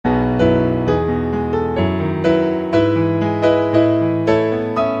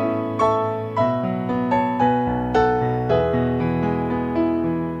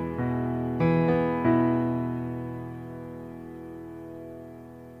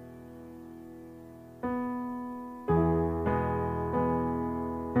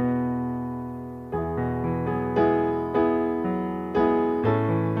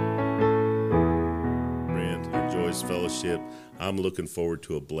fellowship. I'm looking forward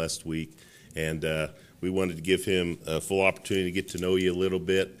to a blessed week, and we wanted to give him a full opportunity to get to know you a little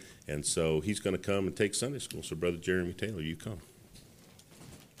bit, and so he's going to come and take Sunday school. So Brother Jeremy Taylor, you come.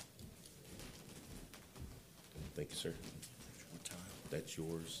 Thank you, sir. That's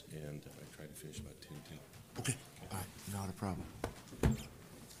yours, and I try to finish about 10:10. Okay. All right. Not a problem.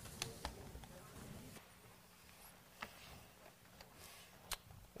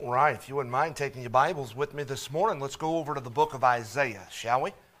 All right. If you wouldn't mind taking your Bibles with me this morning, let's go over to the book of Isaiah, shall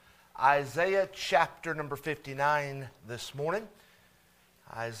we? Isaiah chapter number 59 this morning.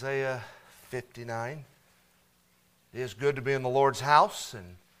 Isaiah 59. It is good to be in the Lord's house,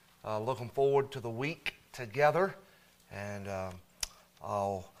 and looking forward to the week together. And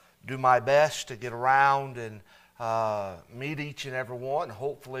I'll do my best to get around and meet each and every one, and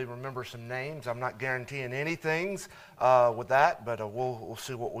hopefully remember some names. I'm not guaranteeing anything with that, but we'll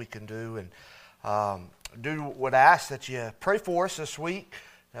see what we can do. And would ask that you pray for us this week,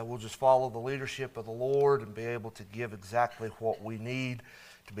 that we'll just follow the leadership of the Lord and be able to give exactly what we need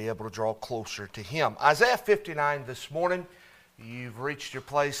to be able to draw closer to Him. Isaiah 59 this morning. You've reached your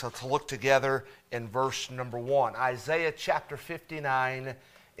place to look together in verse number 1. Isaiah chapter 59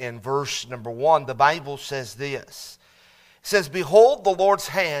 in verse number 1. The Bible says this. It says, "Behold, the Lord's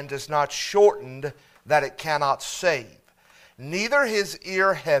hand is not shortened that it cannot save, neither his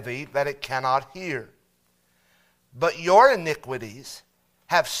ear heavy that it cannot hear. But your iniquities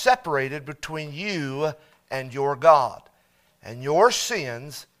have separated between you and your God, and your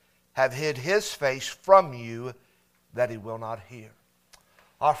sins have hid his face from you, that he will not hear."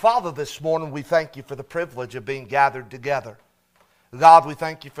 Our Father, this morning we thank you for the privilege of being gathered together. God, we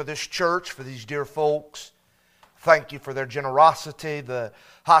thank you for this church, for these dear folks. Thank you for their generosity, the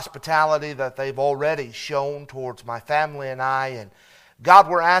hospitality that they've already shown towards my family and I. And God,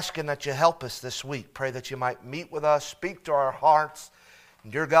 we're asking that you help us this week. Pray that you might meet with us, speak to our hearts.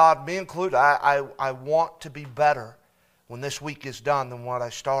 And dear God, me included, I want to be better when this week is done than what I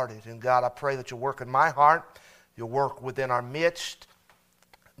started. And God, I pray that you'll work in my heart. You'll work within our midst.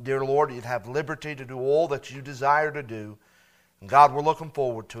 Dear Lord, you'd have liberty to do all that you desire to do. And God, we're looking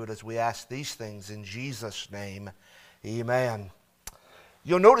forward to it as we ask these things in Jesus' name. Amen.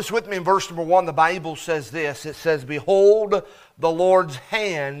 You'll notice with me in verse number 1, the Bible says this. It says, "Behold, the Lord's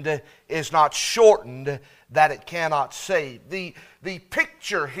hand is not shortened that it cannot save." The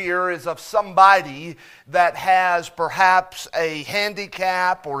picture here is of somebody that has perhaps a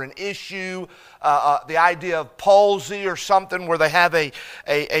handicap or an issue, the idea of palsy or something, where they have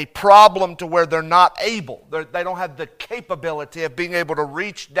a problem to where they're not able. They don't have the capability of being able to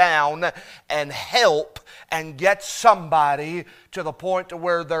reach down and help and get somebody to the point to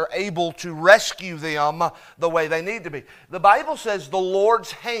where they're able to rescue them the way they need to be. The Bible says the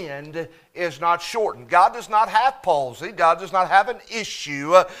Lord's hand is not shortened. God does not have palsy. God does not have an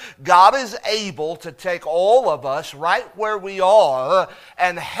issue. God is able to take all of us right where we are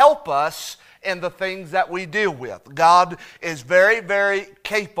and help us in the things that we deal with. God is very, very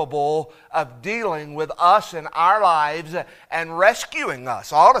capable of dealing with us in our lives and rescuing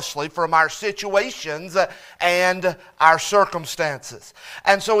us, honestly, from our situations and our circumstances.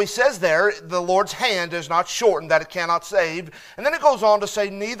 And so he says there, the Lord's hand is not shortened that it cannot save. And then it goes on to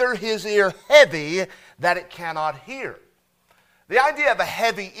say, neither his ear heavy that it cannot hear. The idea of a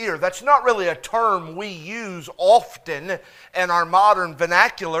heavy ear, that's not really a term we use often in our modern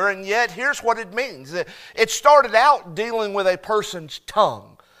vernacular, and yet here's what it means. It started out dealing with a person's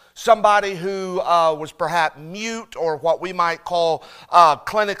tongue. Somebody who was perhaps mute, or what we might call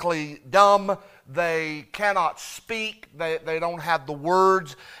clinically dumb. They cannot speak. They don't have the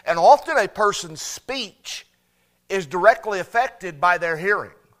words. And often a person's speech is directly affected by their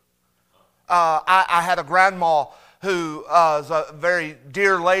hearing. I had a grandma who is a very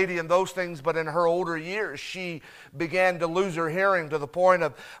dear lady and those things, but in her older years, she began to lose her hearing to the point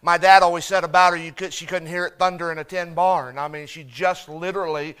of, my dad always said about her, she couldn't hear it thunder in a tin barn. I mean, she just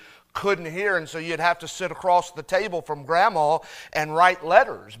literally couldn't hear, and so you'd have to sit across the table from Grandma and write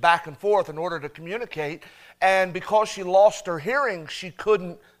letters back and forth in order to communicate. And because she lost her hearing, she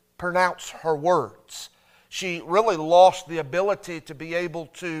couldn't pronounce her words. She really lost the ability to be able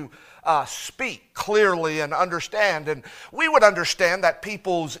to speak clearly and understand. And we would understand that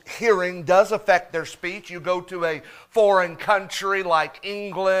people's hearing does affect their speech. You go to a foreign country like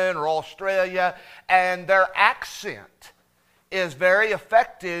England or Australia, and their accent is very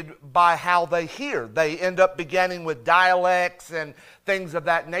affected by how they hear. They end up beginning with dialects and things of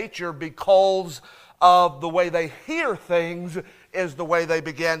that nature because of the way they hear things is the way they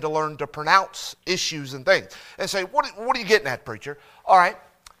began to learn to pronounce issues and things. And say, what are you getting at, preacher? All right,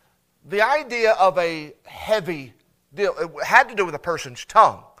 the idea of a heavy it had to do with a person's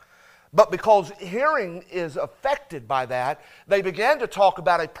tongue. But because hearing is affected by that, they began to talk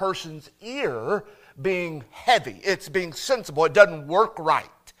about a person's ear being heavy. It's being sensible. It doesn't work right.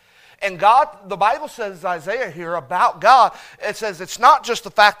 And God, the Bible says, Isaiah here about God, it says it's not just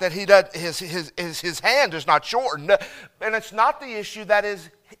the fact that he does, his hand is not shortened, and it's not the issue that his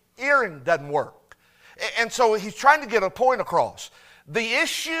hearing doesn't work. And so he's trying to get a point across. The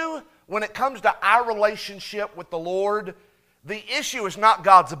issue when it comes to our relationship with the Lord, the issue is not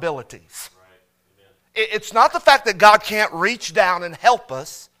God's abilities. It's not the fact that God can't reach down and help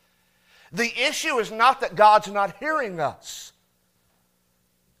us. The issue is not that God's not hearing us.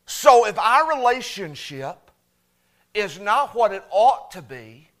 So if our relationship is not what it ought to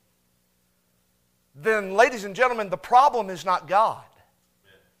be, then, ladies and gentlemen, the problem is not God.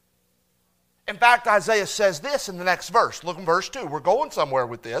 In fact, Isaiah says this in the next verse. Look in verse 2. We're going somewhere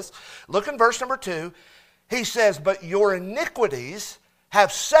with this. Look in verse number 2. He says, "But your iniquities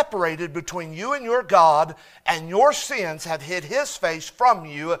have separated between you and your God, and your sins have hid his face from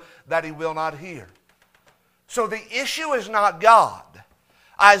you, that he will not hear." So the issue is not God.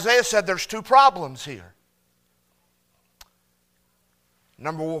 Isaiah said there's two problems here.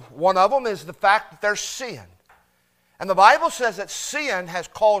 Number one of them is the fact that there's sin. And the Bible says that sin has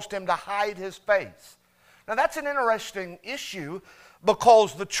caused him to hide his face. Now that's an interesting issue,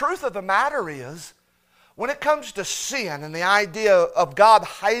 because the truth of the matter is, when it comes to sin and the idea of God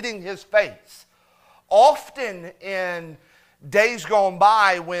hiding his face, often in days gone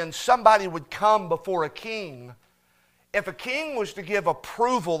by when somebody would come before a king, if a king was to give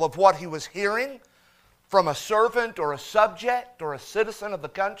approval of what he was hearing from a servant or a subject or a citizen of the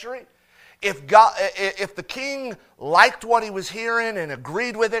country, if the king liked what he was hearing and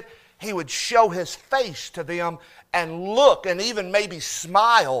agreed with it, he would show his face to them and look and even maybe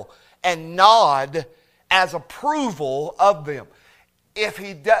smile and nod as approval of them. If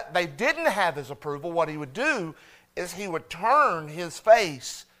they didn't have his approval, what he would do is he would turn his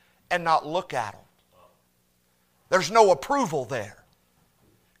face and not look at them. There's no approval there.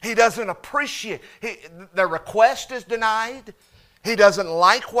 He doesn't appreciate. Their request is denied. He doesn't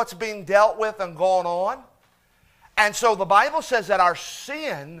like what's being dealt with and gone on. And so the Bible says that our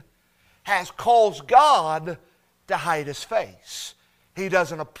sin has caused God to hide his face. He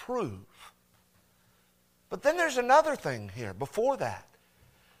doesn't approve. But then there's another thing here before that.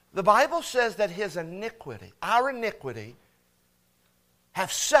 The Bible says that his iniquity, our iniquity,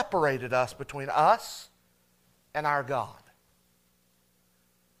 have separated us between us and our God.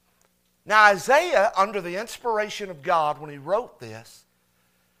 Now Isaiah, under the inspiration of God when he wrote this,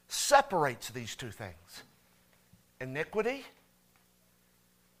 separates these two things: iniquity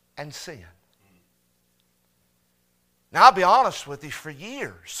and sin. Now I'll be honest with you, for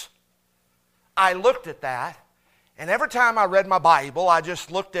years I looked at that, and every time I read my Bible, I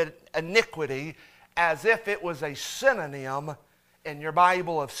just looked at iniquity as if it was a synonym in your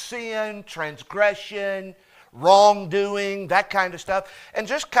Bible of sin, transgression, wrongdoing, that kind of stuff. And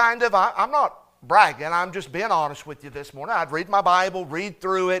just kind of, I'm not bragging, I'm just being honest with you this morning. I'd read my Bible, read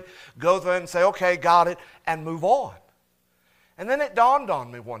through it, go through it and say, okay, got it, and move on. And then it dawned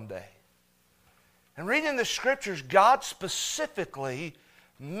on me one day. And reading the scriptures, God specifically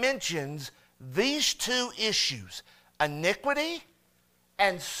mentions these two issues, iniquity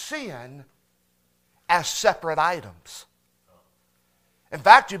and sin, as separate items. In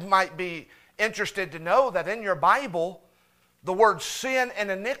fact, you might be interested to know that in your Bible, the words sin and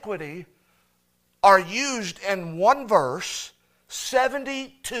iniquity are used in one verse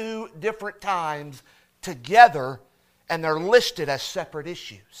 72 different times together, and they're listed as separate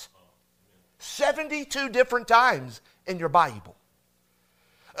issues. 72 different times in your Bible.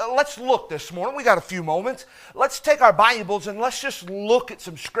 Let's look this morning. We got a few moments. Let's take our Bibles and let's just look at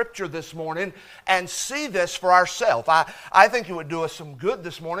some scripture this morning and see this for ourselves. I think it would do us some good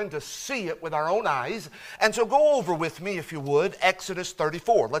this morning to see it with our own eyes. And so go over with me, if you would, Exodus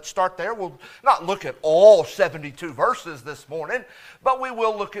 34. Let's start there. We'll not look at all 72 verses this morning, but we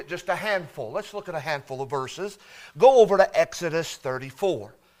will look at just a handful. Let's look at a handful of verses. Go over to Exodus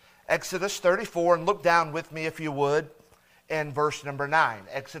 34. Exodus 34, and look down with me, if you would, in verse number 9.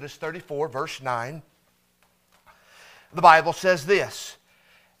 Exodus 34, verse 9. The Bible says this: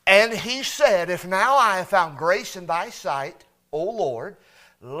 "And he said, If now I have found grace in thy sight, O Lord,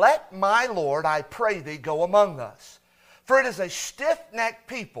 let my Lord, I pray thee, go among us. For it is a stiff-necked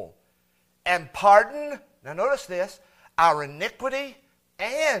people, and pardon," now notice this, "our iniquity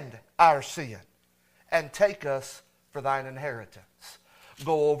and our sin, and take us for thine inheritance."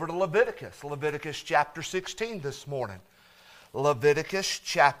 Go over to Leviticus. Leviticus chapter 16 this morning. Leviticus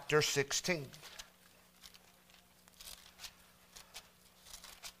chapter 16.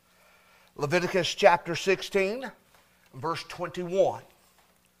 Leviticus chapter 16, verse 21.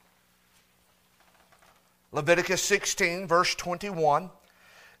 Leviticus 16, verse 21,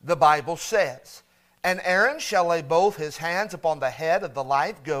 the Bible says, "And Aaron shall lay both his hands upon the head of the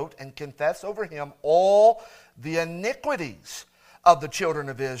live goat and confess over him all the iniquities of the children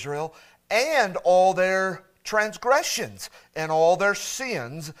of Israel and all their transgressions and all their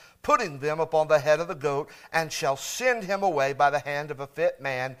sins, putting them upon the head of the goat, and shall send him away by the hand of a fit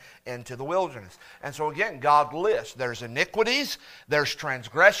man into the wilderness." And so again, God lists, there's iniquities, there's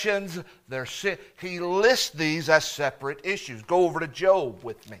transgressions, there's sin. He lists these as separate issues. Go over to Job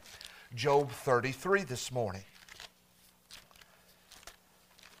with me. Job 33 this morning.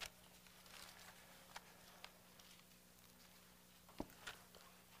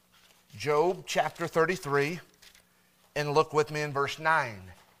 Job chapter 33, and look with me in verse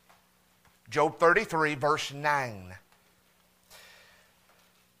 9. Job 33, verse 9.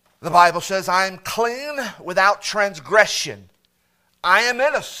 The Bible says, "I am clean without transgression. I am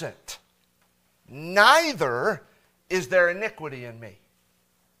innocent. Neither is there iniquity in me."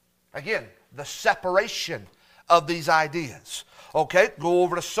 Again, the separation of these ideas. Okay, go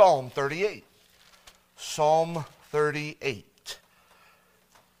over to Psalm 38. Psalm 38.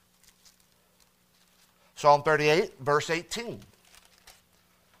 Psalm 38, verse 18.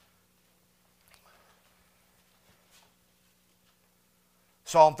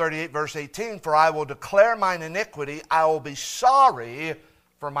 Psalm 38, verse 18, "For I will declare mine iniquity, I will be sorry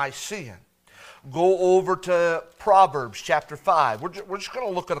for my sin." Go over to Proverbs chapter 5. We're just going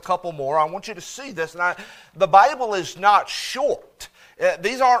to look at a couple more. I want you to see this. And the Bible is not short.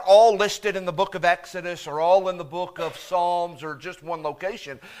 These aren't all listed in the book of Exodus or all in the book of Psalms or just one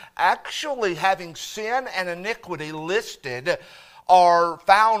location. Actually, having sin and iniquity listed are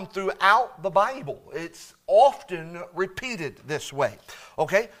found throughout the Bible. It's often repeated this way.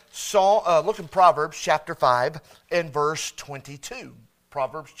 Okay, so look in Proverbs chapter 5 and verse 22.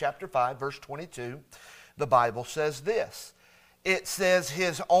 Proverbs chapter 5, verse 22, the Bible says this. It says,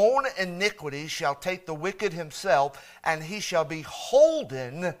 "His own iniquity shall take the wicked himself, and he shall be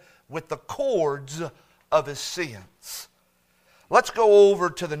holden with the cords of his sins." Let's go over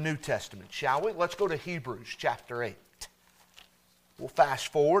to the New Testament, shall we? Let's go to Hebrews chapter 8. We'll fast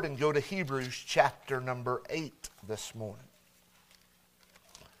forward and go to Hebrews chapter number 8 this morning.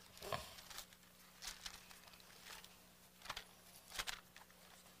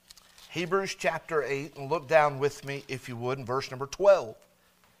 Hebrews chapter 8, and look down with me, if you would, in verse number 12.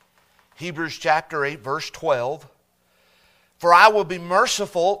 Hebrews chapter 8, verse 12. "For I will be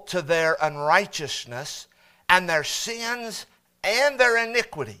merciful to their unrighteousness, and their sins and their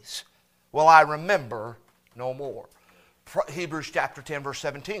iniquities will I remember no more." Hebrews chapter 10, verse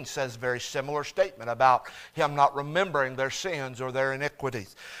 17 says a very similar statement about him not remembering their sins or their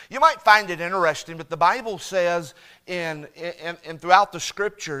iniquities. You might find it interesting, but the Bible says in throughout the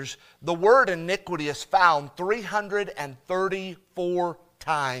Scriptures, the word iniquity is found 334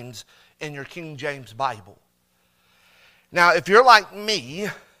 times in your King James Bible. Now, if you're like me,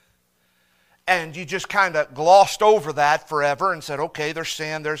 and you just kind of glossed over that forever and said, okay, there's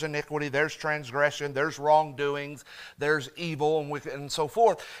sin, there's iniquity, there's transgression, there's wrongdoings, there's evil, and so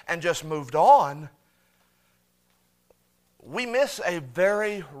forth, and just moved on, we miss a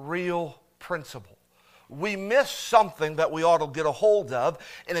very real principle. We miss something that we ought to get a hold of.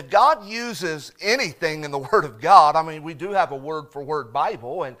 And if God uses anything in the Word of God, I mean, we do have a word-for-word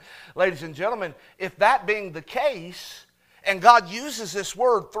Bible, and ladies and gentlemen, if that being the case, and God uses this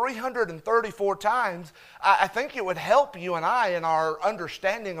word 334 times, I think it would help you and I in our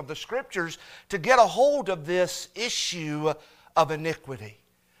understanding of the Scriptures to get a hold of this issue of iniquity.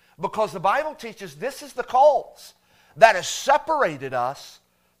 Because the Bible teaches this is the cause that has separated us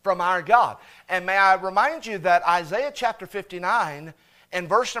from our God. And may I remind you that Isaiah chapter 59 and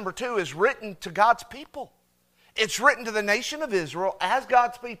verse number 2 is written to God's people. It's written to the nation of Israel as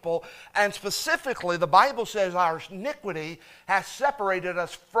God's people, and specifically the Bible says our iniquity has separated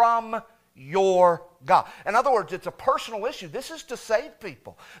us from your God. In other words, it's a personal issue. This is to save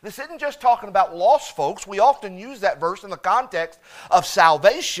people. This isn't just talking about lost folks. We often use that verse in the context of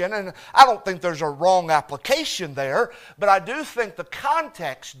salvation, and I don't think there's a wrong application there, but I do think the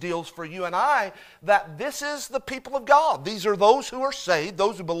context deals for you and I that this is the people of God. These are those who are saved,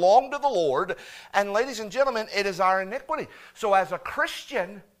 those who belong to the Lord, and ladies and gentlemen, it is our iniquity. So as a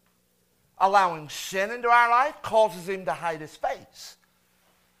Christian, allowing sin into our life causes him to hide his face.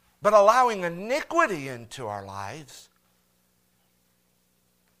 But allowing iniquity into our lives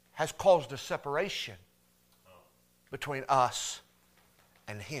has caused a separation between us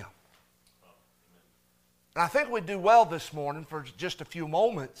and Him. And I think we'd do well this morning for just a few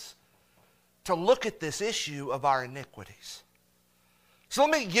moments to look at this issue of our iniquities. So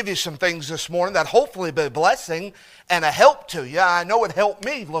let me give you some things this morning that hopefully be a blessing and a help to you. I know it helped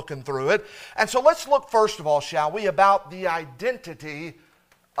me looking through it. And so let's look first of all, shall we, about the identity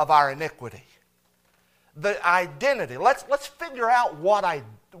of our iniquity. The identity. Let's figure out what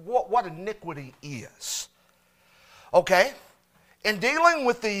iniquity is. Okay? In dealing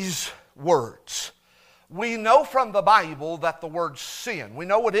with these words, we know from the Bible that the word sin, we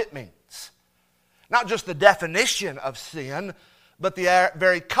know what it means. Not just the definition of sin, but the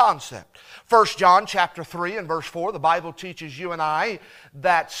very concept. 1 John chapter 3 and verse 4, the Bible teaches you and I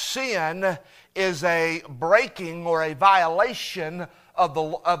that sin is a breaking or a violation of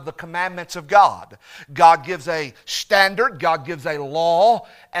the commandments of God. God gives a standard, God gives a law,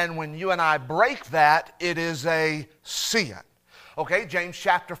 and when you and I break that, it is a sin. Okay, James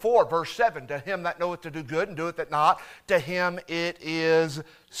chapter 4, verse 7, to him that knoweth to do good and doeth it not, to him it is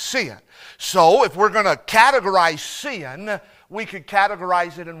sin. So, if we're going to categorize sin, we could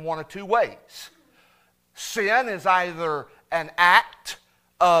categorize it in one of two ways. Sin is either an act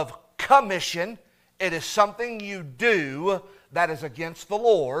of commission. It is something you do that is against the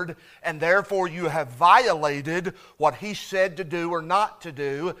Lord, and therefore you have violated what He said to do or not to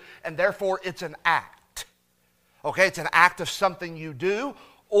do, and therefore it's an act. Okay, it's an act of something you do,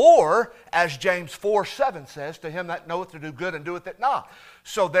 or, as James 4:7 says, to him that knoweth to do good and doeth it not.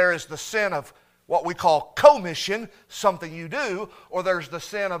 So there is the sin of what we call commission, something you do, or there's the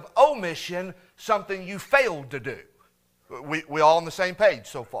sin of omission, something you failed to do. We all on the same page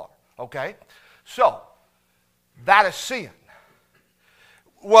so far, okay? So, that is sin.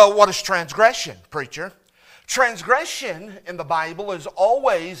 Well, what is transgression, preacher? Transgression in the Bible is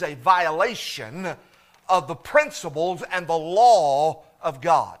always a violation of the principles and the law of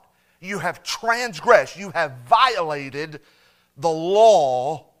God. You have transgressed, you have violated the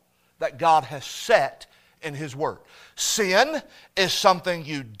law that God has set in His Word. Sin is something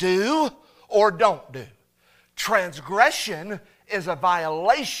you do or don't do. Transgression is a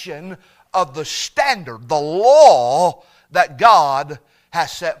violation of the standard, the law that God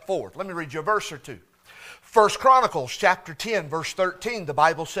has set forth. Let me read you a verse or two. 1 Chronicles chapter 10, verse 13, the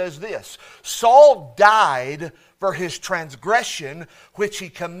Bible says this: Saul died for his transgression which he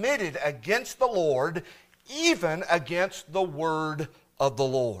committed against the Lord, even against the word of the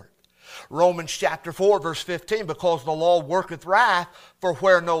Lord. Romans chapter 4, verse 15, because the law worketh wrath, for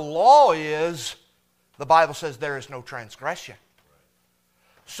where no law is, the Bible says there is no transgression.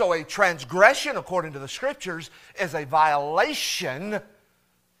 So a transgression, according to the Scriptures, is a violation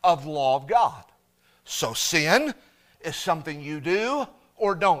of the law of God. So sin is something you do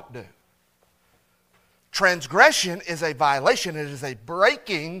or don't do. Transgression is a violation. It is a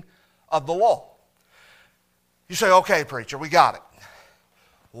breaking of the law. You say, okay, preacher, we got it.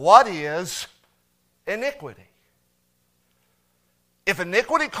 What is iniquity? If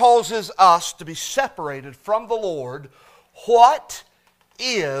iniquity causes us to be separated from the Lord, what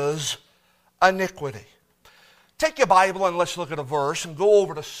is iniquity? Take your Bible and let's look at a verse and go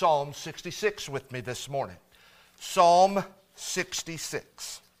over to Psalm 66 with me this morning. Psalm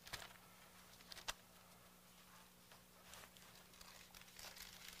 66.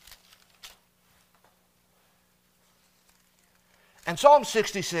 And Psalm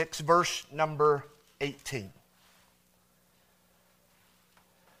 66, verse number 18.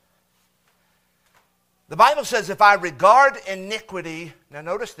 The Bible says, if I regard iniquity, now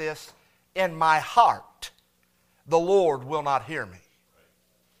notice this, in my heart, the Lord will not hear me.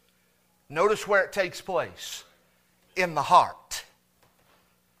 Notice where it takes place. In the heart.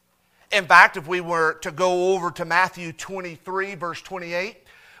 In fact, if we were to go over to Matthew 23, verse 28,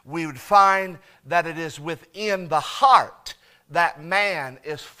 we would find that it is within the heart that man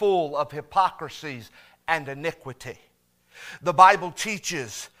is full of hypocrisies and iniquity. The Bible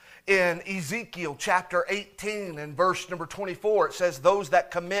teaches in Ezekiel chapter 18 and verse number 24, it says, those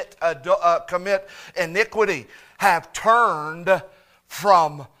that commit iniquity have turned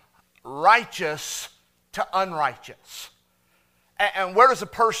from righteous to unrighteous. And where does a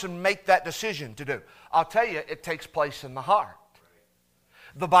person make that decision to do? I'll tell you, it takes place in the heart.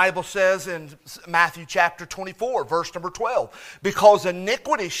 The Bible says in Matthew chapter 24, verse number 12, because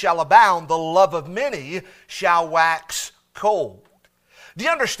iniquity shall abound, the love of many shall wax cold. Do you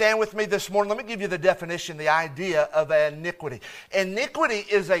understand with me this morning? Let me give you the definition, the idea of iniquity. Iniquity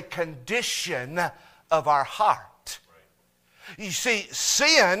is a condition of our heart. You see,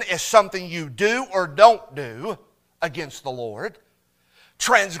 sin is something you do or don't do against the Lord.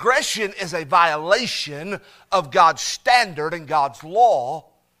 Transgression is a violation of God's standard and God's law.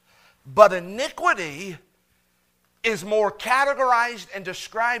 But iniquity is more categorized and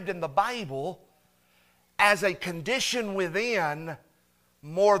described in the Bible as a condition within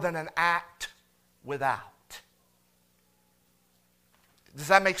more than an act without. Does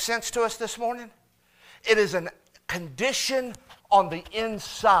that make sense to us this morning? It is a condition on the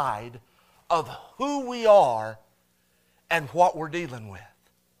inside of who we are and what we're dealing with.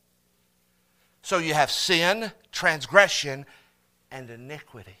 So you have sin, transgression, and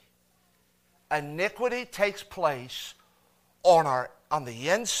iniquity. Iniquity takes place on the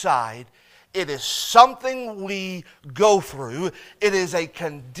inside. It is something we go through. It is a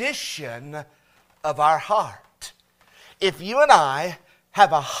condition of our heart. If you and I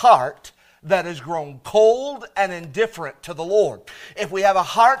have a heart that has grown cold and indifferent to the Lord, if we have a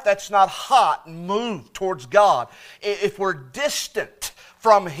heart that's not hot and moved towards God, if we're distant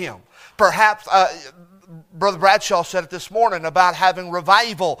from Him, perhaps Brother Bradshaw said it this morning about having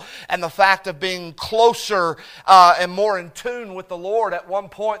revival and the fact of being closer and more in tune with the Lord at one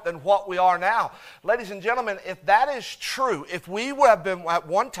point than what we are now. Ladies and gentlemen, if that is true, if we have been at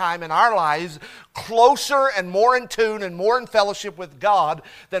one time in our lives closer and more in tune and more in fellowship with God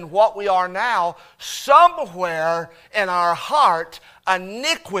than what we are now, somewhere in our heart,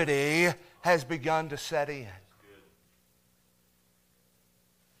 iniquity has begun to set in.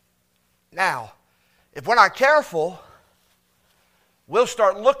 Now, if we're not careful, we'll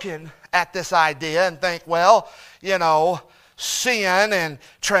start looking at this idea and think, well, sin and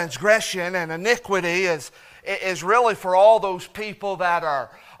transgression and iniquity is really for all those people that are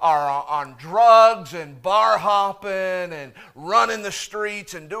on drugs and bar hopping and running the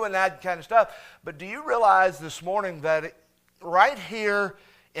streets and doing that kind of stuff. But do you realize this morning that right here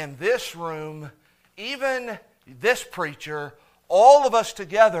in this room, even this preacher, all of us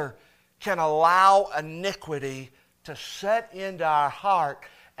together can allow iniquity to set into our heart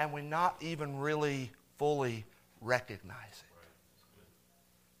and we not even really fully recognize it.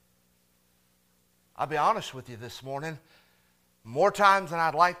 I'll be honest with you this morning. More times than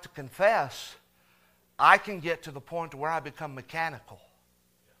I'd like to confess, I can get to the point where I become mechanical,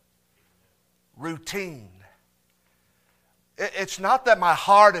 routine. It's not that my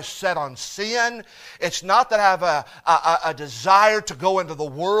heart is set on sin. It's not that I have a desire to go into the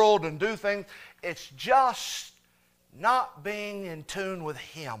world and do things. It's just not being in tune with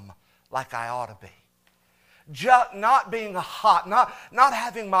Him like I ought to be. Just not being hot, not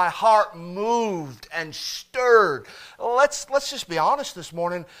having my heart moved and stirred. Let's just be honest this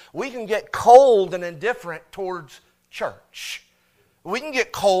morning. We can get cold and indifferent towards church. We can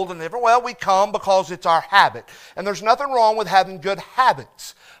get cold and indifferent. Well, we come because it's our habit. And there's nothing wrong with having good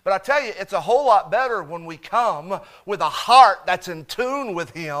habits. But I tell you, it's a whole lot better when we come with a heart that's in tune with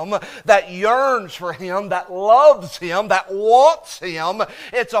Him, that yearns for Him, that loves Him, that wants Him.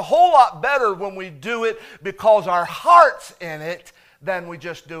 It's a whole lot better when we do it because our heart's in it than we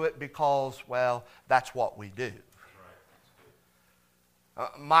just do it because, well, that's what we do.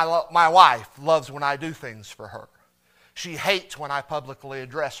 My wife loves when I do things for her. She hates when I publicly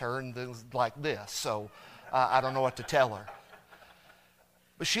address her and things like this, so I don't know what to tell her.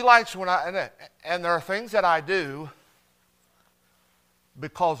 But she likes when and there are things that I do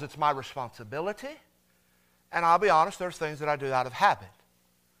because it's my responsibility, and I'll be honest, there's things that I do out of habit.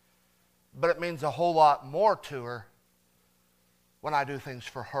 But it means a whole lot more to her when I do things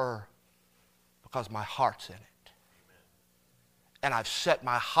for her because my heart's in it. And I've set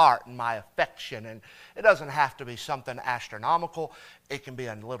my heart and my affection. And it doesn't have to be something astronomical. It can be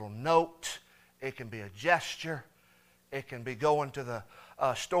a little note. It can be a gesture. It can be going to the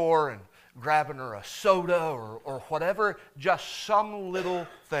store and grabbing her a soda or whatever. Just some little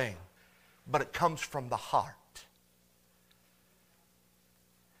thing. But it comes from the heart.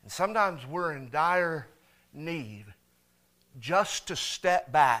 And sometimes we're in dire need just to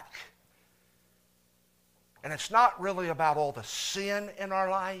step back. And it's not really about all the sin in our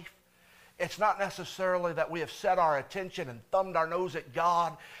life. It's not necessarily that we have set our attention and thumbed our nose at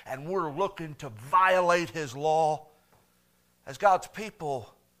God and we're looking to violate His law. As God's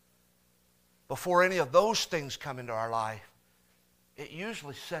people, before any of those things come into our life, it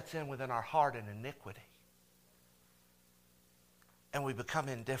usually sets in within our heart an iniquity. And we become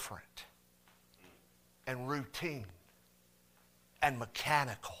indifferent and routine and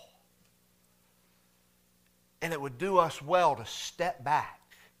mechanical. And it would do us well to step back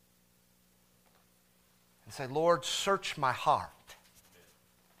and say, Lord, search my heart.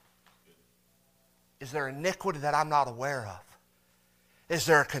 Is there iniquity that I'm not aware of? Is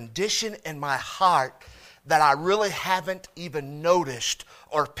there a condition in my heart that I really haven't even noticed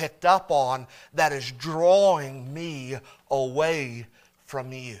or picked up on that is drawing me away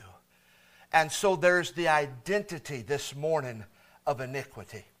from you? And so there's the identity this morning of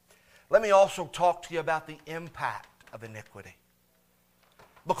iniquity. Let me also talk to you about the impact of iniquity.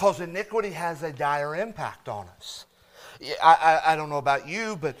 Because iniquity has a dire impact on us. I don't know about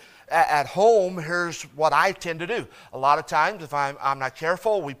you, but at home, here's what I tend to do. A lot of times, if I'm not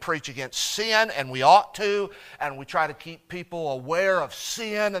careful, we preach against sin, and we ought to, and we try to keep people aware of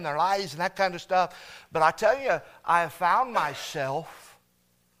sin in their lives and that kind of stuff. But I tell you, I have found myself,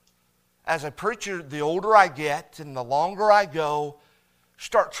 as a preacher, the older I get and the longer I go,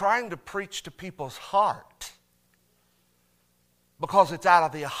 start trying to preach to people's heart. Because it's out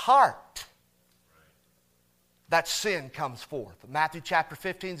of the heart that sin comes forth. Matthew chapter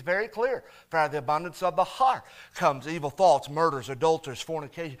 15 is very clear. For out of the abundance of the heart comes evil thoughts, murders, adulteries,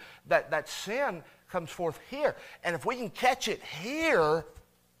 fornication. That sin comes forth here. And if we can catch it here,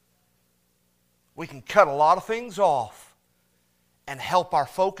 we can cut a lot of things off and help our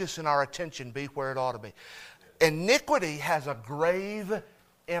focus and our attention be where it ought to be. Iniquity has a grave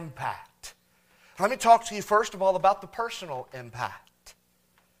impact. Let me talk to you first of all about the personal impact.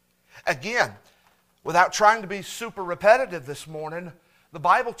 Again, without trying to be super repetitive this morning, the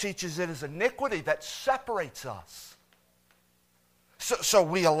Bible teaches it is iniquity that separates us. So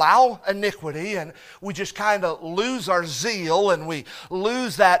we allow iniquity and we just kind of lose our zeal and we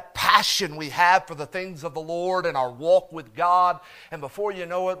lose that passion we have for the things of the Lord and our walk with God. And before you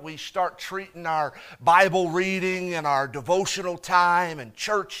know it, we start treating our Bible reading and our devotional time and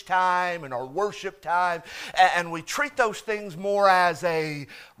church time and our worship time, and we treat those things more as a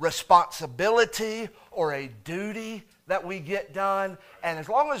responsibility or a duty that we get done, and as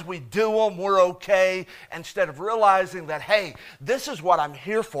long as we do them, we're okay, instead of realizing that, hey, this is what I'm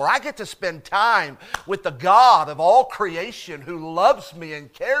here for. I get to spend time with the God of all creation who loves me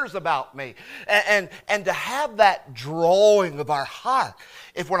and cares about me, and to have that drawing of our heart.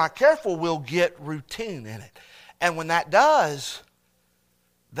 If we're not careful, we'll get routine in it, and when that does,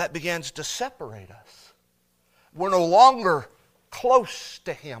 that begins to separate us. We're no longer close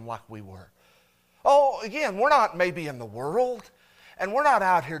to Him like we were. Oh, again, we're not maybe in the world, and we're not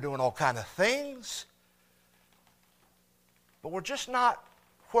out here doing all kind of things, but we're just not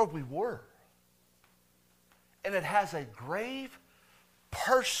where we were. And it has a grave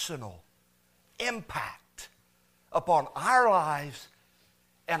personal impact upon our lives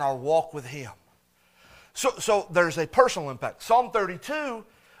and our walk with Him. So there's a personal impact. Psalm 32,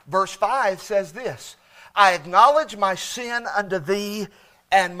 verse 5 says this, I acknowledge my sin unto Thee,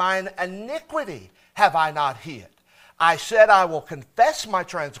 and mine iniquity have I not hid. I said, I will confess my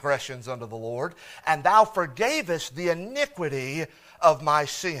transgressions unto the Lord, and Thou forgavest the iniquity of my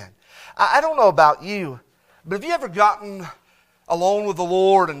sin. I don't know about you, but have you ever gotten alone with the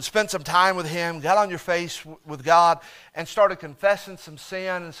Lord and spent some time with Him, got on your face with God, and started confessing some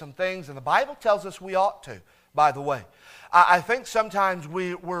sin and some things? And the Bible tells us we ought to, by the way. I think sometimes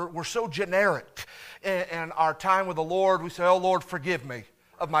we're so generic in our time with the Lord. We say, oh, Lord, forgive me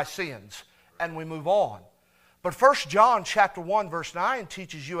of my sins, and we move on. But 1 John chapter 1 verse 9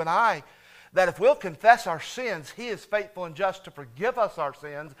 teaches you and I that if we'll confess our sins, He is faithful and just to forgive us our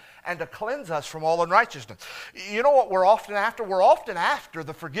sins and to cleanse us from all unrighteousness. You know what we're often after? We're often after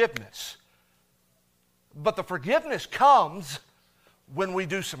the forgiveness. But the forgiveness comes when we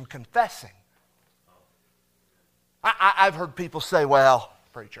do some confessing. I've heard people say, well,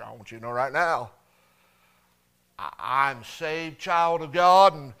 preacher, I want you to know right now, I'm a saved child of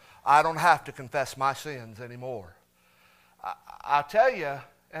God, and I don't have to confess my sins anymore. I tell you,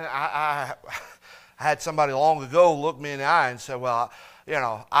 and I had somebody long ago look me in the eye and say, well, you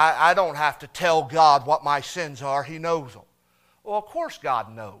know, I don't have to tell God what my sins are. He knows them. Well, of course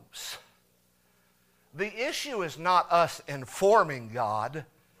God knows. The issue is not us informing God.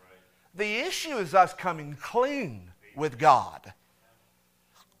 The issue is us coming clean with God.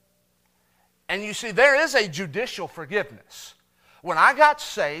 And you see, there is a judicial forgiveness. When I got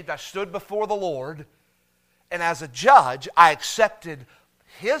saved, I stood before the Lord, and as a judge, I accepted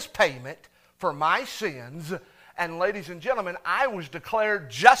His payment for my sins. And ladies and gentlemen, I was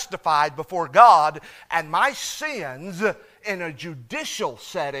declared justified before God, and my sins in a judicial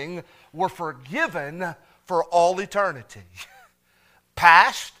setting were forgiven for all eternity.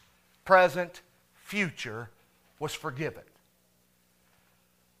 Past, present, future was forgiven.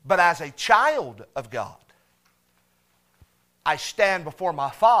 But as a child of God, I stand before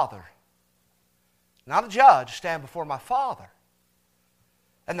my Father. Not a judge, stand before my Father.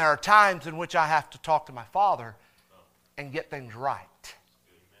 And there are times in which I have to talk to my Father and get things right.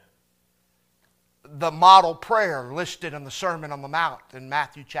 The model prayer listed in the Sermon on the Mount in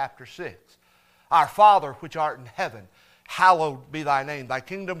Matthew chapter 6. Our Father which art in heaven, hallowed be thy name. Thy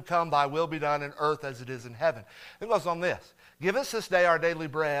kingdom come, thy will be done in earth as it is in heaven. It goes on this. Give us this day our daily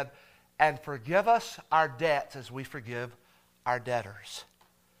bread, and forgive us our debts as we forgive our debtors.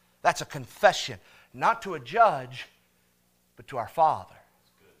 That's a confession, not to a judge, but to our Father.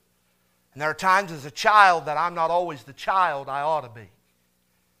 And there are times as a child that I'm not always the child I ought to be.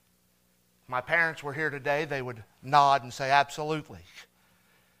 If my parents were here today, they would nod and say, absolutely.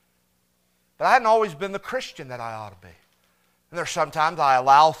 But I hadn't always been the Christian that I ought to be. And there's sometimes I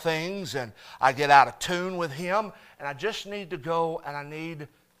allow things and I get out of tune with Him, and I just need to go and I need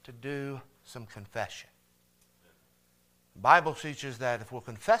to do some confession. The Bible teaches that if we'll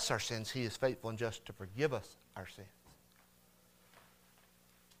confess our sins, He is faithful and just to forgive us our sins.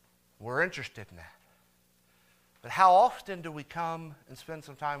 We're interested in that. But how often do we come and spend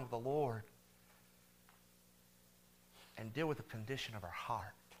some time with the Lord and deal with the condition of our heart?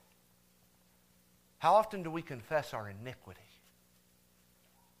 How often do we confess our iniquity?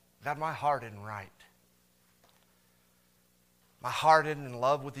 God, my heart isn't right. My heart isn't in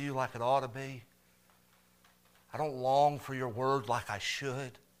love with you like it ought to be. I don't long for your word like I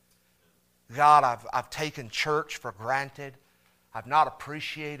should. God, I've taken church for granted. I've not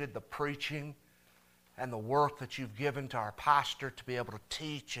appreciated the preaching and the work that you've given to our pastor to be able to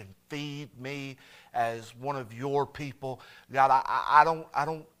teach and feed me as one of your people. God, I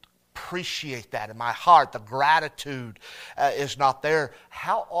don't appreciate that in my heart. The gratitude is not there.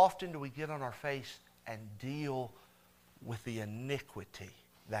 How often do we get on our face and deal with the iniquity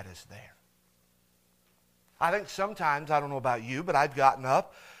that is there? I think sometimes, I don't know about you, but I've gotten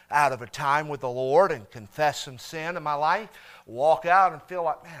up out of a time with the Lord and confessed some sin in my life, walk out and feel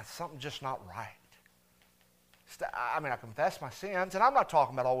like, man, something's just not right. I confess my sins, and I'm not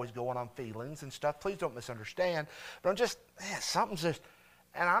talking about always going on feelings and stuff. Please don't misunderstand. But I'm just, man, something's just,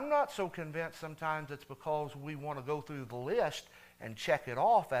 and I'm not so convinced sometimes it's because we want to go through the list and check it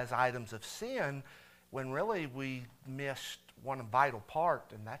off as items of sin when really we missed one vital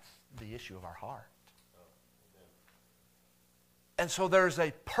part, and that's the issue of our heart. And so there's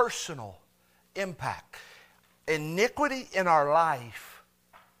a personal impact. Iniquity in our life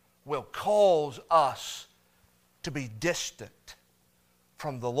will cause us to be distant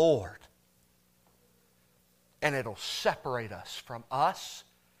from the Lord. And it'll separate us from us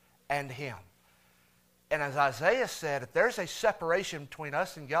and Him. And as Isaiah said, if there's a separation between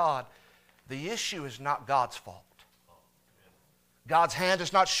us and God, the issue is not God's fault. God's hand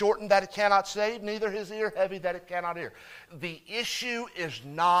is not shortened that it cannot save, neither His ear heavy that it cannot hear. The issue is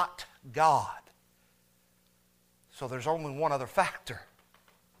not God. So there's only one other factor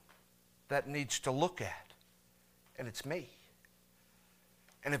that needs to look at, and it's me.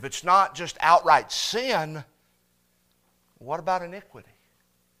 And if it's not just outright sin, what about iniquity?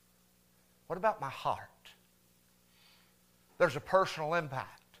 What about my heart? There's a personal impact.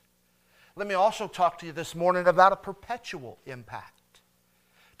 Let me also talk to you this morning about a perpetual impact.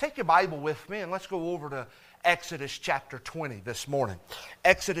 Take your Bible with me and let's go over to Exodus chapter 20 this morning.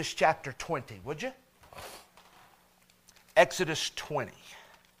 Exodus chapter 20, would you? Exodus 20.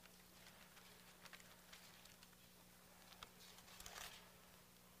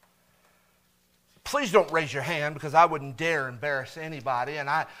 Please don't raise your hand because I wouldn't dare embarrass anybody. And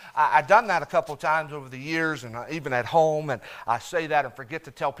I've done that a couple of times over the years, and even at home. And I say that and forget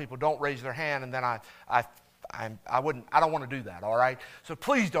to tell people don't raise their hand, and then I don't want to do that. All right. So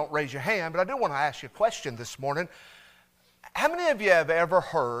please don't raise your hand. But I do want to ask you a question this morning. How many of you have ever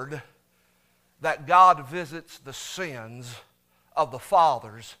heard that God visits the sins of the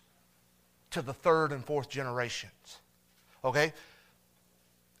fathers to the third and fourth generations? Okay.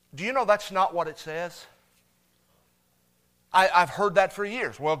 Do you know that's not what it says? I've heard that for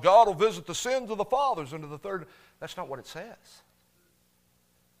years. Well, God will visit the sins of the fathers into the third. That's not what it says.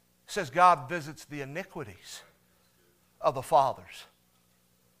 It says God visits the iniquities of the fathers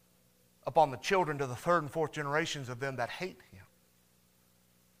upon the children to the third and fourth generations of them that hate Him.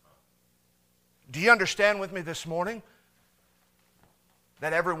 Do you understand with me this morning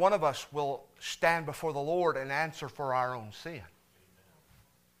that every one of us will stand before the Lord and answer for our own sin?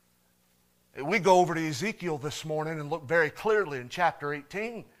 We go over to Ezekiel this morning and look very clearly in chapter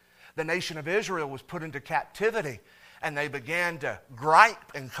 18. The nation of Israel was put into captivity, and they began to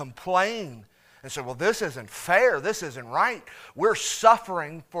gripe and complain and say, well, this isn't fair. This isn't right. We're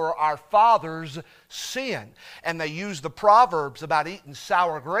suffering for our fathers' sin. And they use the Proverbs about eating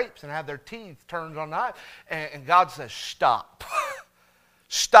sour grapes and have their teeth turned on knives. And God says, stop.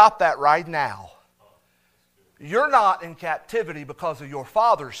 Stop that right now. You're not in captivity because of your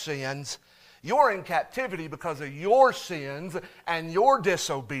father's sins. You're in captivity because of your sins and your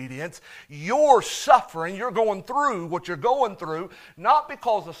disobedience. You're suffering. You're going through what you're going through, not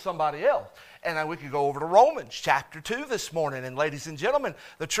because of somebody else. And then we could go over to Romans chapter 2 this morning. And ladies and gentlemen,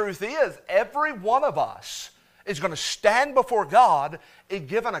 the truth is, every one of us is going to stand before God and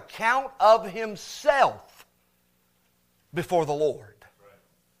give an account of himself before the Lord.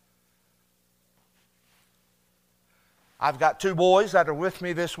 I've got 2 boys that are with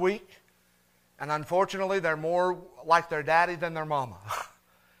me this week. And unfortunately, they're more like their daddy than their mama.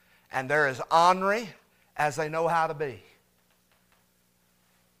 And they're as ornery as they know how to be.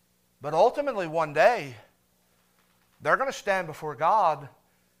 But ultimately, one day, they're going to stand before God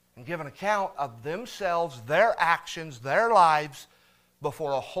and give an account of themselves, their actions, their lives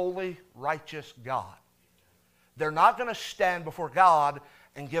before a holy, righteous God. They're not going to stand before God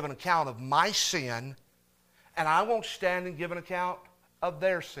and give an account of my sin, and I won't stand and give an account of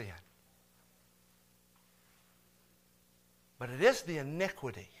their sin. But it is the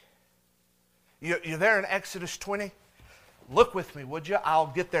iniquity. You're there in Exodus 20? Look with me, would you? I'll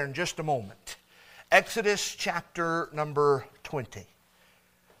get there in just a moment. Exodus chapter number 20.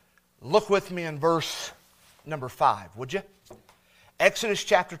 Look with me in verse number 5, would you? Exodus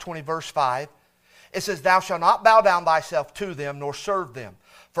chapter 20, verse 5. It says, Thou shalt not bow down thyself to them, nor serve them.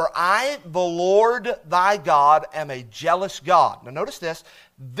 For I, the Lord thy God, am a jealous God. Now notice this,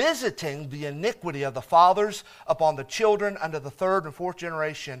 visiting the iniquity of the fathers upon the children unto the 3rd and 4th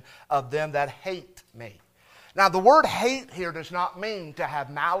generation of them that hate me. Now the word hate here does not mean to have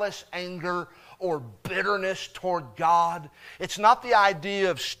malice, anger, or bitterness toward God. It's not the idea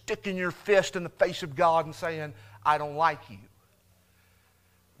of sticking your fist in the face of God and saying, I don't like you.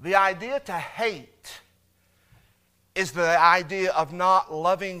 The idea to hate is the idea of not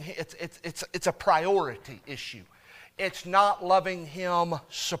loving. It's a priority issue. It's not loving him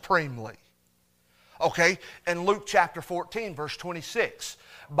supremely. Okay, in Luke chapter 14, verse 26,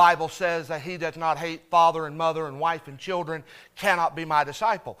 Bible says that he does not hate father and mother and wife and children cannot be my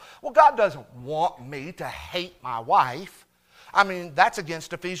disciple. Well, God doesn't want me to hate my wife. I mean, that's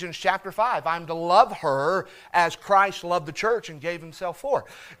against Ephesians chapter 5. I'm to love her as Christ loved the church and gave himself for her.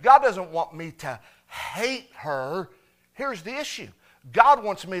 God doesn't want me to hate her. Here's the issue. God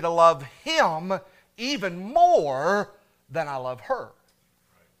wants me to love him even more than I love her.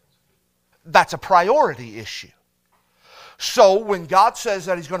 That's a priority issue. So when God says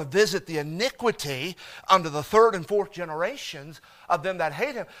that he's going to visit the iniquity under the 3rd and 4th generations of them that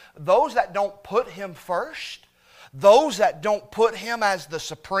hate him, those that don't put him first, those that don't put him as the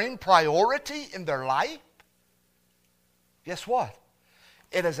supreme priority in their life, guess what?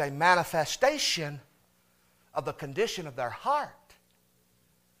 It is a manifestation of the condition of their heart.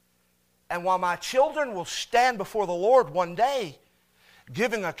 And while my children will stand before the Lord one day,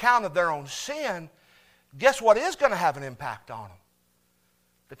 giving account of their own sin, guess what is going to have an impact on them?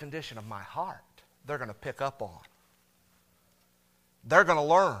 The condition of my heart. They're going to pick up on. They're going to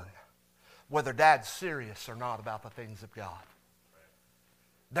learn whether Dad's serious or not about the things of God.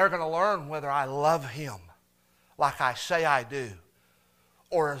 They're going to learn whether I love him like I say I do,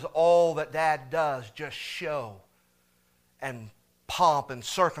 or is all that Dad does just show and pomp and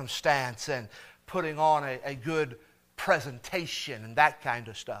circumstance and putting on a good presentation and that kind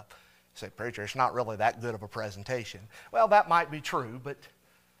of stuff. You say, preacher, it's not really that good of a presentation. Well, that might be true, but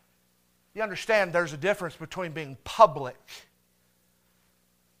you understand there's a difference between being public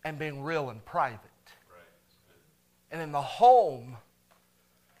and being real and private. Right. And in the home,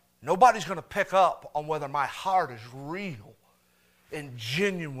 nobody's going to pick up on whether my heart is real and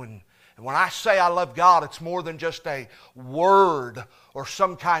genuine. And when I say I love God, it's more than just a word or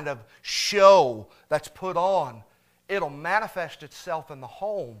some kind of show that's put on. It'll manifest itself in the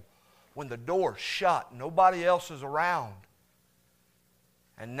home when the door's shut, nobody else is around.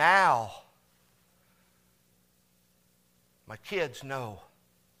 And now, my kids know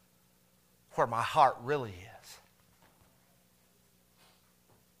where my heart really is.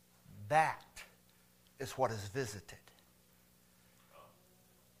 That is what is visited.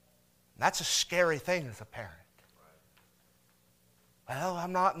 That's a scary thing as a parent. Well,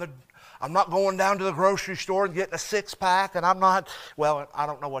 I'm not going down to the grocery store and getting a 6-pack, and I'm not, well, I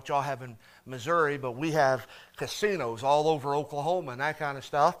don't know what y'all have in Missouri, but we have casinos all over Oklahoma and that kind of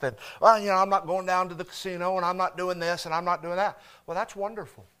stuff. And, well, you know, I'm not going down to the casino, and I'm not doing this, and I'm not doing that. Well, that's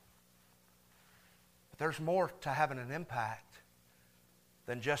wonderful. But there's more to having an impact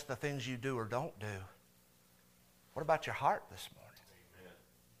than just the things you do or don't do. What about your heart this morning?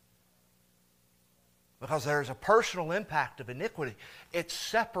 Because there's a personal impact of iniquity. It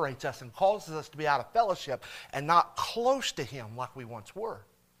separates us and causes us to be out of fellowship and not close to him like we once were.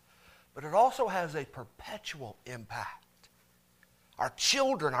 but it also has a perpetual impact. Our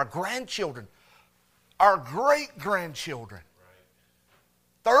children, our grandchildren, our great-grandchildren,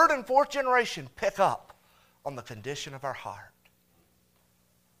 third and fourth generation pick up on the condition of our heart.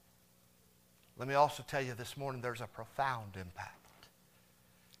 Let me also tell you this morning there's a profound impact.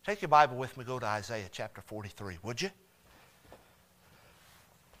 Take your Bible with me, go to Isaiah chapter 43, would you?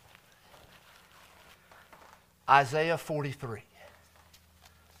 Isaiah 43.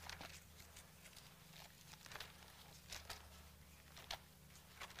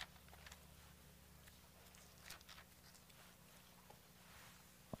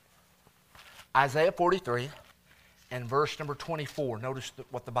 Isaiah 43 and verse number 24. Notice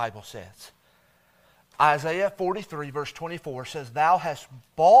what the Bible says. Isaiah 43 verse 24 says, Thou hast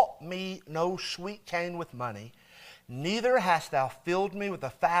bought me no sweet cane with money, neither hast thou filled me with the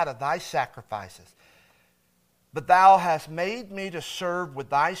fat of thy sacrifices. But thou hast made me to serve with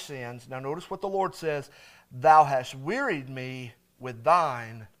thy sins. Now notice what the Lord says. Thou hast wearied me with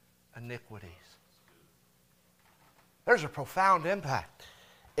thine iniquities. There's a profound impact.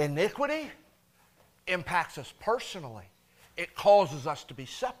 Iniquity impacts us personally. It causes us to be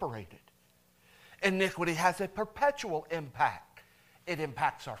separated. Iniquity has a perpetual impact. It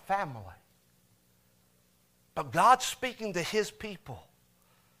impacts our family. But God, speaking to His people,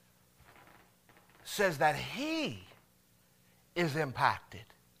 says that He is impacted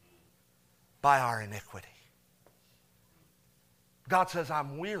by our iniquity. God says,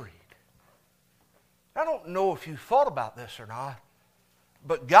 I'm wearied. I don't know if you thought about this or not,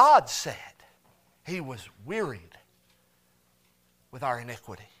 but God said He was wearied with our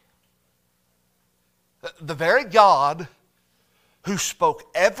iniquity. The very God who spoke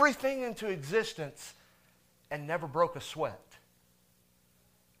everything into existence and never broke a sweat.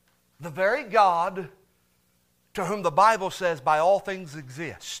 The very God to whom the Bible says by all things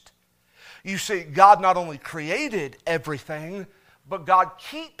exist. You see, God not only created everything, but God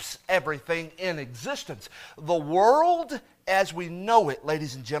keeps everything in existence. The world as we know it,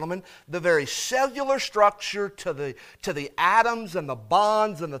 ladies and gentlemen, the very cellular structure to the atoms and the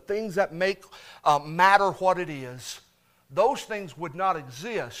bonds and the things that make matter what it is, those things would not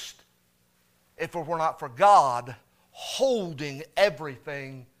exist if it were not for God holding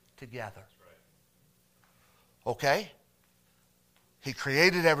everything together. Okay? He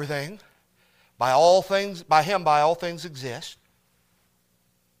created everything. By Him all things exist.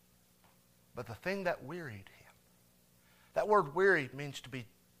 But the thing that wearied Him, that word wearied means to be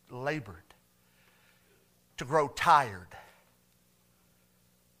labored, to grow tired.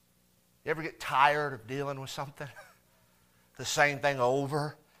 You ever get tired of dealing with something? The same thing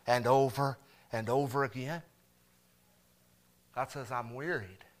over and over and over again? God says, I'm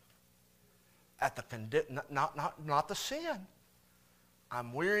wearied at the not the sin.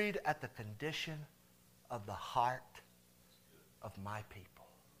 I'm wearied at the condition of the heart of my people.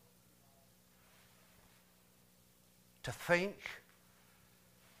 To think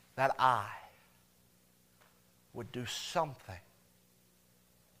that I would do something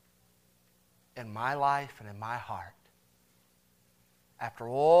in my life and in my heart after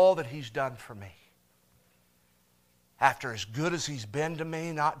all that He's done for me, after as good as He's been to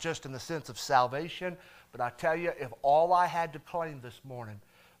me, not just in the sense of salvation, but I tell you, if all I had to claim this morning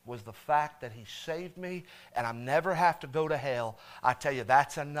was the fact that He saved me and I never have to go to hell, I tell you,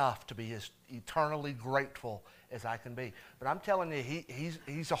 that's enough to be as eternally grateful as I can be. But I'm telling you,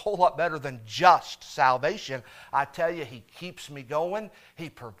 he's a whole lot better than just salvation. I tell you, He keeps me going. He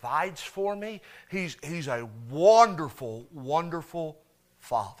provides for me. He's a wonderful, wonderful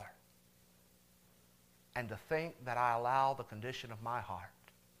Father. And to think that I allow the condition of my heart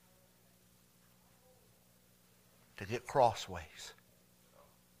to get crossways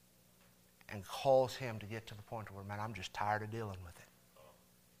and cause Him to get to the point where, man, I'm just tired of dealing with it.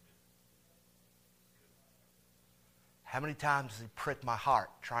 How many times has He pricked my heart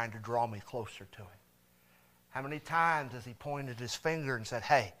trying to draw me closer to Him? How many times has He pointed His finger and said,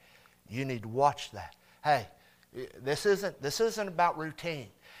 hey, you need to watch that. Hey, this isn't about routine.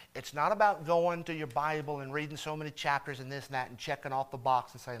 It's not about going to your Bible and reading so many chapters and this and that and checking off the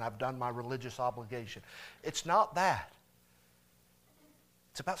box and saying, I've done my religious obligation. It's not that.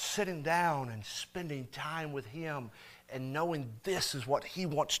 It's about sitting down and spending time with Him and knowing this is what He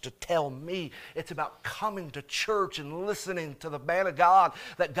wants to tell me. It's about coming to church and listening to the man of God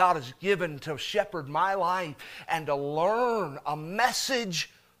that God has given to shepherd my life and to learn a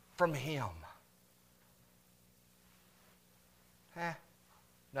message from Him.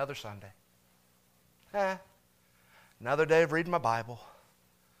 Another Sunday. Another day of reading my Bible.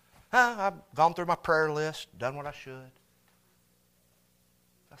 I've gone through my prayer list, done what I should.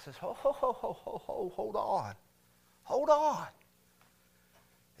 I says, hold on. Hold on.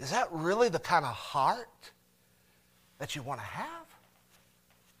 Is that really the kind of heart that you want to have?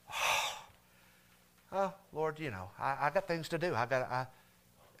 Oh, Lord, I got things to do. I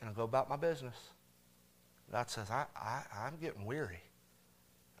go about my business. God says, I'm getting weary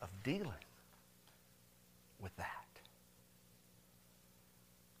of dealing with that.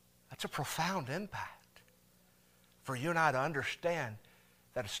 That's a profound impact for you and I to understand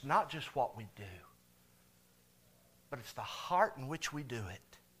that it's not just what we do, but it's the heart in which we do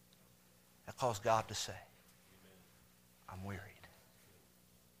it that caused God to say, I'm wearied.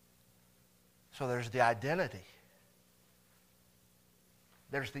 So there's the identity.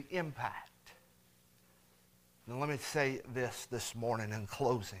 There's the impact. And let me say this morning in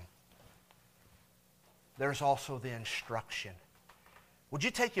closing. There's also the instruction. Would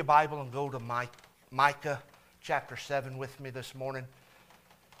you take your Bible and go to Micah chapter 7 with me this morning?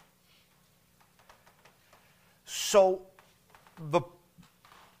 So the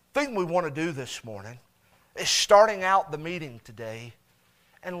thing we want to do this morning is starting out the meeting today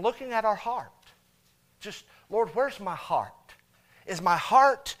and looking at our heart. Just, Lord, where's my heart? Is my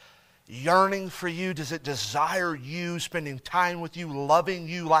heart yearning for you? Does it desire you, spending time with you, loving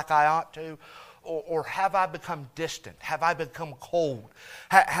you like I ought to? Or have I become distant? Have I become cold?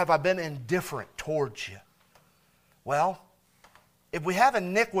 Have I been indifferent towards you? Well, if we have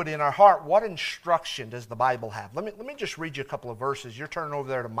iniquity in our heart, what instruction does the Bible have? Let me just read you a couple of verses. You're turning over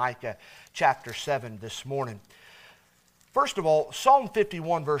there to Micah chapter 7 this morning. First of all, Psalm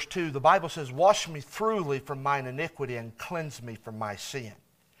 51 verse 2, the Bible says, wash me thoroughly from mine iniquity and cleanse me from my sin.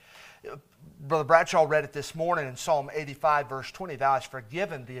 Brother Bradshaw read it this morning in Psalm 85 verse 20, thou hast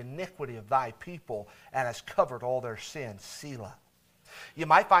forgiven the iniquity of thy people and hast covered all their sins. Selah. You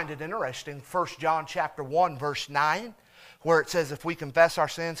might find it interesting, 1 John chapter 1 verse 9, where it says, if we confess our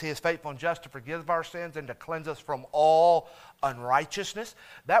sins, he is faithful and just to forgive our sins and to cleanse us from all unrighteousness.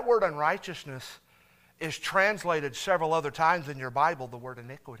 That word unrighteousness is translated several other times in your Bible, the word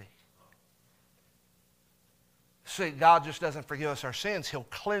iniquity. See, God just doesn't forgive us our sins. He'll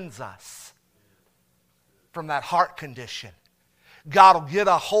cleanse us from that heart condition. God will get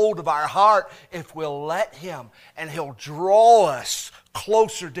a hold of our heart if we'll let Him, and He'll draw us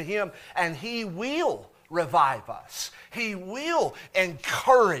closer to Him, and He will revive us. He will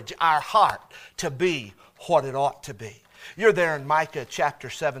encourage our heart to be what it ought to be. You're there in Micah chapter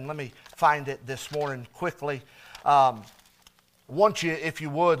 7. Let me find it this morning quickly. Want you, if you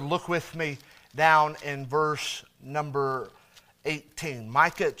would, look with me down in verse number 18.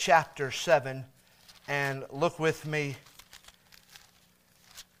 Micah chapter 7, and look with me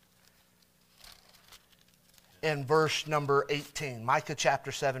in verse number 18. Micah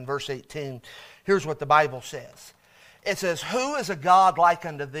chapter 7, verse 18. Here's what the Bible says. It says, who is a God like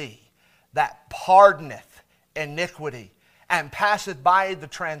unto thee, that pardoneth iniquity, and passeth by the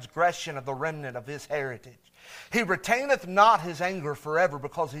transgression of the remnant of his heritage? He retaineth not his anger forever,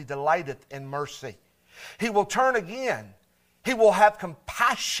 because he delighteth in mercy. He will turn again. He will have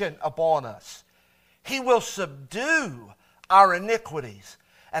compassion upon us. He will subdue our iniquities,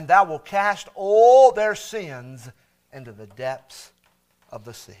 and thou wilt cast all their sins into the depths of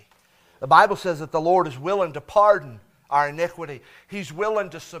the sea. The Bible says that the Lord is willing to pardon our iniquity. He's willing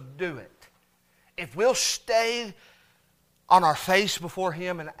to subdue it. If we'll stay on our face before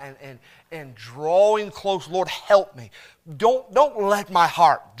Him and drawing close, Lord, help me. Don't let my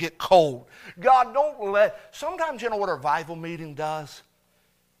heart get cold. God, sometimes you know what a revival meeting does?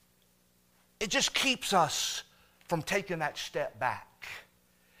 It just keeps us from taking that step back.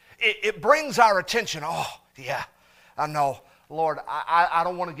 It brings our attention. Oh, yeah, I know. Lord, I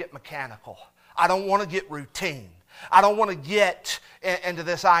don't want to get mechanical. I don't want to get routine. I don't want to get into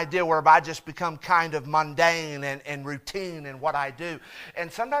this idea where I just become kind of mundane and routine in what I do.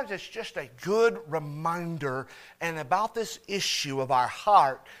 And sometimes it's just a good reminder and about this issue of our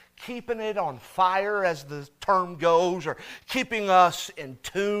heart, keeping it on fire as the term goes, or keeping us in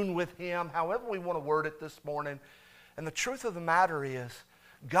tune with Him, however we want to word it this morning. And the truth of the matter is,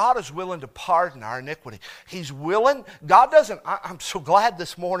 God is willing to pardon our iniquity. He's willing. God doesn't, I'm so glad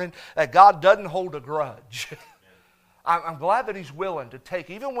this morning that God doesn't hold a grudge. I'm glad that He's willing to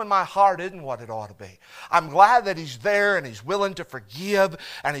take, even when my heart isn't what it ought to be. I'm glad that He's there and He's willing to forgive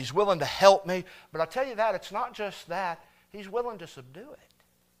and He's willing to help me. But I'll tell you that, it's not just that. He's willing to subdue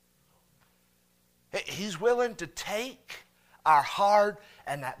it. He's willing to take our heart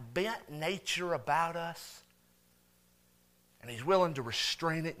and that bent nature about us, and He's willing to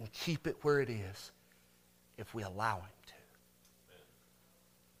restrain it and keep it where it is if we allow Him to.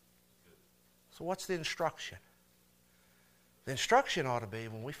 So what's the instruction? The instruction ought to be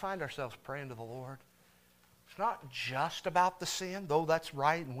when we find ourselves praying to the Lord, it's not just about the sin, though that's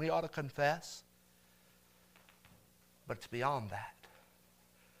right and we ought to confess, but it's beyond that.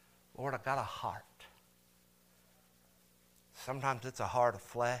 Lord, I've got a heart. Sometimes it's a heart of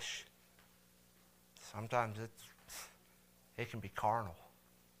flesh. Sometimes it can be carnal.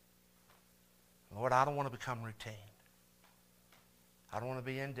 Lord, I don't want to become routine. I don't want to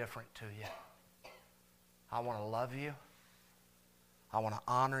be indifferent to you. I want to love you. I want to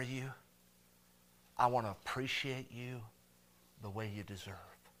honor you. I want to appreciate you the way you deserve.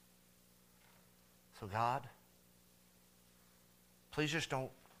 So God, please just don't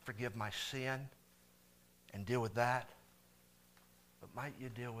forgive my sin and deal with that, but might you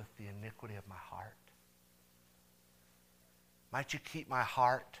deal with the iniquity of my heart. Might you keep my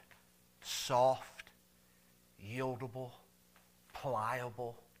heart soft, yieldable,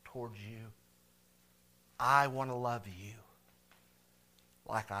 pliable towards you. I want to love you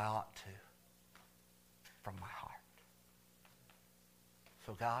like I ought to from my heart.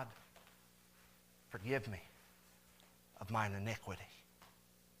 So God, forgive me of mine iniquity.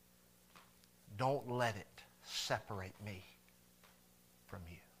 Don't let it separate me from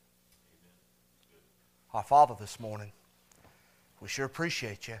you. Our Father, this morning, we sure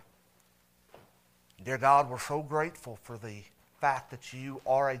appreciate you. Dear God, we're so grateful for the fact that you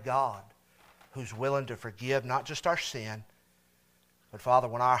are a God who's willing to forgive not just our sin, but Father,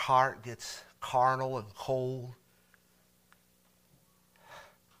 when our heart gets carnal and cold,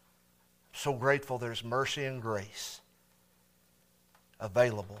 I'm so grateful there's mercy and grace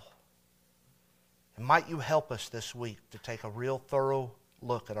available. And might you help us this week to take a real thorough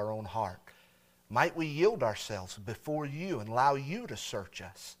look at our own heart. Might we yield ourselves before you and allow you to search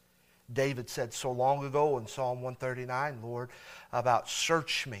us. David said so long ago in Psalm 139, Lord, about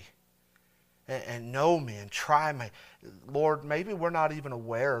search me and know me and try me. Lord, maybe we're not even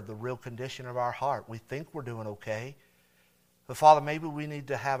aware of the real condition of our heart. We think we're doing okay. But Father, maybe we need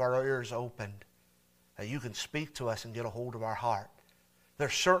to have our ears opened that you can speak to us and get a hold of our heart.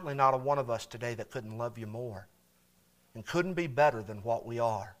 There's certainly not a one of us today that couldn't love you more and couldn't be better than what we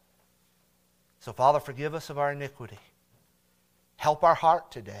are. So Father, forgive us of our iniquity. Help our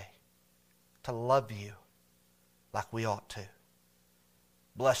heart today to love you like we ought to.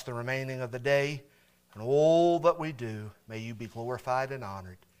 Bless the remaining of the day and all that we do. May you be glorified and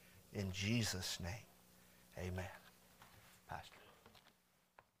honored. In Jesus' name, amen. Pastor.